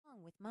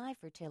with my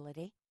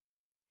fertility.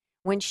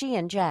 When she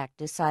and Jack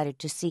decided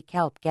to seek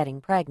help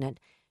getting pregnant,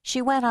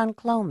 she went on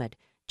Clomid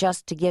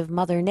just to give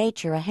Mother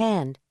Nature a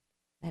hand.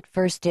 At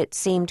first it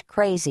seemed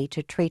crazy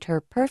to treat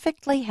her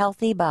perfectly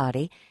healthy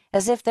body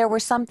as if there were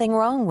something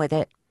wrong with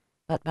it,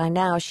 but by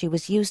now she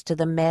was used to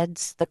the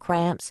meds, the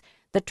cramps,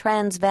 the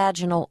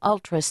transvaginal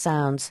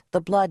ultrasounds,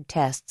 the blood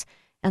tests,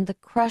 and the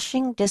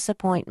crushing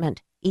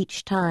disappointment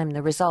each time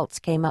the results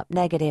came up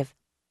negative.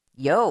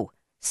 "Yo,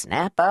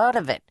 snap out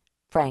of it,"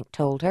 Frank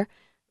told her.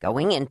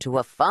 "Going into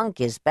a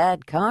funk is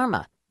bad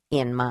karma,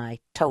 in my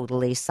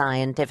totally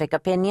scientific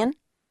opinion."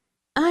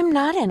 "I'm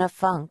not in a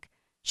funk."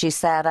 She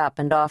sat up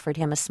and offered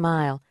him a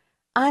smile.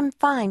 "I'm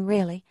fine,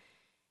 really.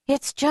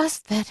 It's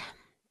just that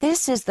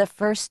this is the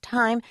first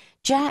time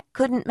Jack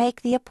couldn't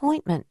make the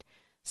appointment.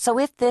 So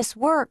if this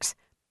works,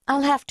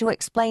 I'll have to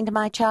explain to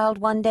my child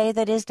one day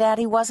that his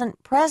daddy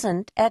wasn't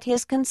present at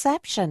his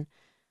conception.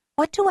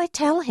 What do I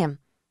tell him?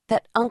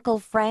 That Uncle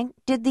Frank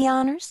did the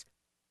honors?"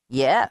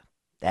 "Yeah,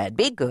 that'd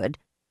be good."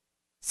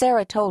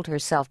 Sarah told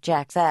herself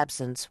Jack's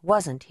absence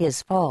wasn't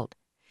his fault.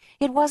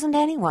 It wasn't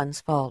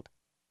anyone's fault.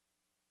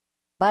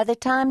 By the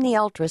time the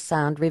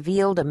ultrasound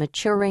revealed a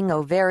maturing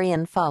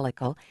ovarian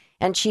follicle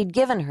and she'd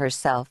given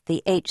herself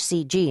the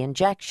HCG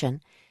injection,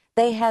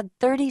 they had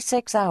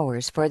 36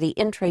 hours for the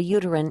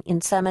intrauterine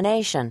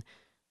insemination.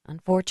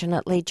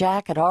 Unfortunately,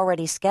 Jack had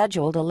already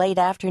scheduled a late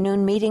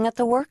afternoon meeting at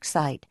the work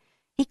site.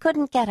 He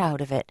couldn't get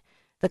out of it.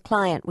 The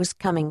client was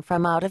coming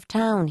from out of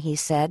town, he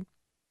said.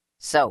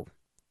 "So,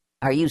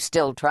 are you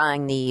still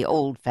trying the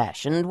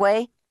old-fashioned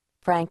way?"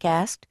 Frank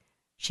asked.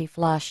 She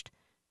flushed.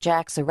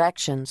 Jack's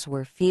erections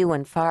were few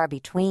and far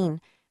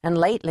between, and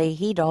lately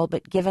he'd all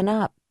but given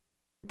up.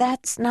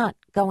 "That's not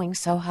going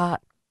so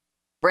hot."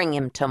 "Bring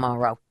him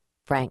tomorrow,"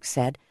 Frank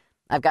said.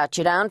 "I've got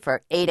you down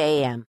for 8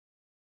 a.m.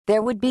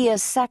 There would be a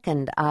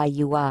second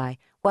IUI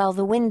while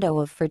the window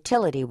of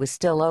fertility was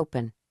still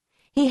open.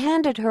 He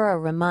handed her a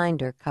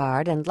reminder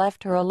card and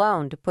left her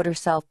alone to put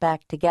herself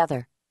back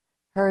together.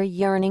 Her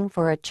yearning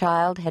for a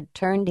child had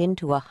turned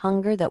into a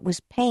hunger that was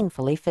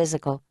painfully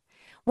physical,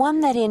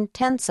 one that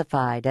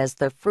intensified as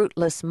the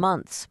fruitless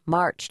months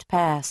marched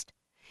past.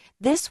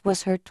 This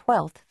was her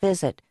 12th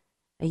visit.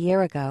 A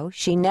year ago,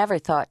 she never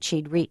thought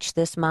she'd reach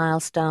this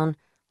milestone,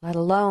 let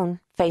alone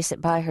face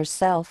it by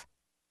herself.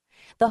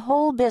 The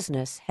whole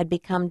business had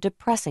become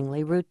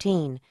depressingly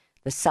routine.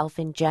 The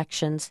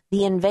self-injections,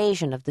 the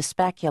invasion of the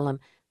speculum,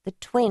 the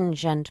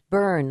twinge and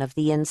burn of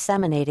the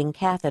inseminating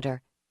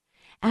catheter.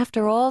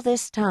 After all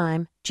this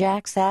time,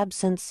 Jack's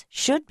absence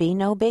should be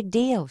no big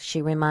deal,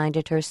 she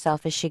reminded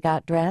herself as she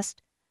got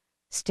dressed.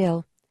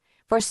 Still,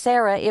 for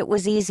Sarah it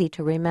was easy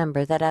to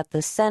remember that at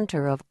the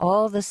center of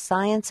all the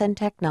science and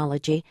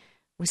technology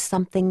was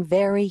something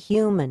very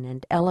human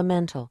and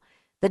elemental,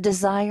 the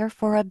desire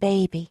for a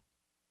baby.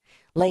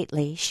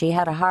 Lately, she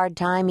had a hard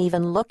time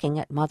even looking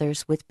at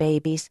mothers with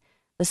babies.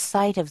 The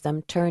sight of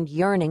them turned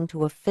yearning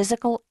to a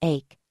physical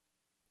ache.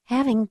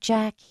 Having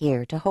Jack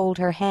here to hold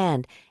her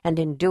hand and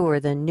endure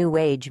the New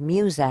Age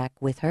muzak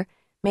with her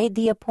made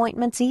the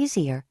appointments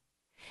easier.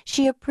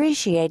 She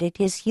appreciated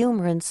his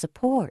humor and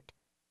support,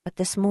 but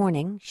this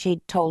morning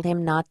she'd told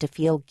him not to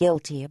feel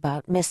guilty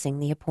about missing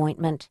the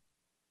appointment.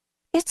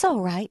 "It's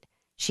all right,"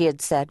 she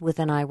had said with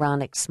an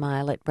ironic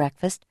smile at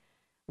breakfast.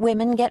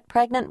 "Women get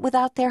pregnant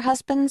without their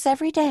husbands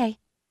every day."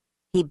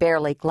 He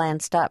barely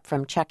glanced up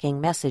from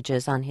checking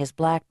messages on his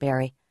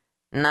BlackBerry.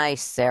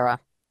 "Nice, Sarah."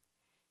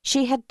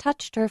 She had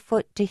touched her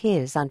foot to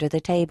his under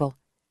the table.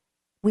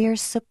 "We're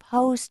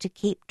supposed to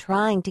keep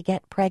trying to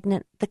get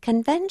pregnant the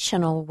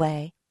conventional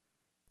way."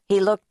 He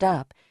looked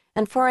up,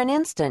 and for an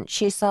instant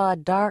she saw a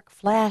dark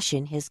flash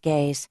in his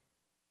gaze.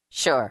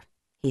 "Sure,"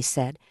 he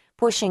said,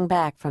 pushing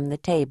back from the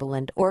table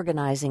and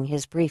organizing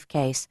his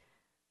briefcase.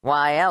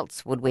 "Why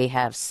else would we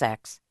have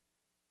sex?"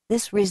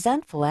 This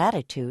resentful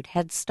attitude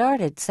had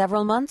started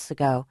several months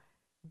ago.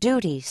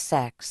 Duty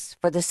sex,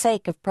 for the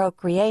sake of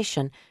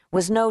procreation,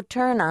 was no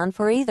turn-on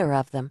for either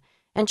of them,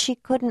 and she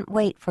couldn't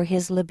wait for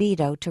his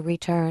libido to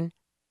return.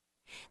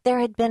 There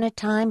had been a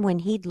time when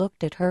he'd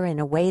looked at her in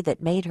a way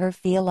that made her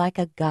feel like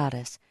a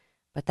goddess,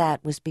 but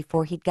that was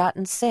before he'd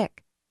gotten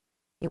sick.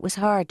 It was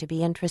hard to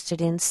be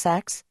interested in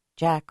sex,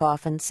 Jack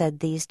often said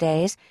these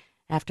days,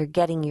 after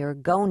getting your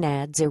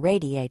gonads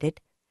irradiated,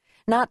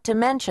 not to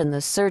mention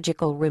the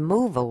surgical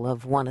removal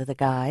of one of the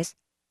guys.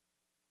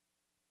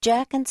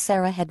 Jack and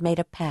Sarah had made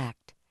a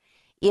pact.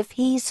 If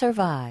he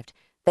survived,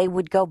 they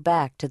would go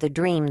back to the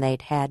dream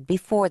they'd had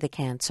before the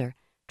cancer,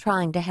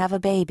 trying to have a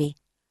baby.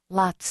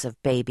 Lots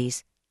of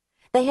babies.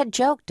 They had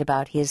joked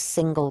about his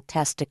single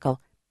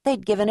testicle.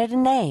 They'd given it a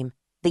name,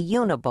 the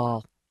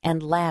Uniball,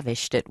 and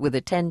lavished it with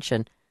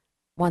attention.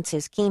 Once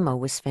his chemo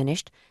was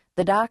finished,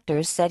 the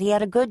doctors said he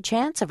had a good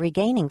chance of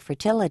regaining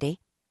fertility.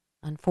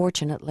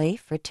 Unfortunately,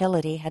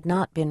 fertility had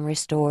not been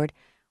restored,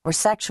 or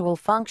sexual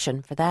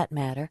function for that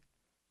matter.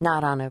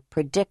 Not on a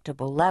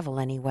predictable level,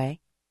 anyway.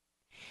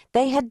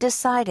 They had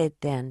decided,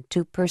 then,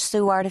 to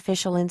pursue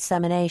artificial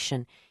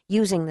insemination,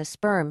 using the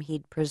sperm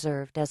he'd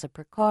preserved as a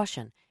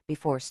precaution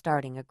before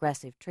starting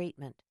aggressive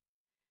treatment.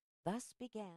 Thus began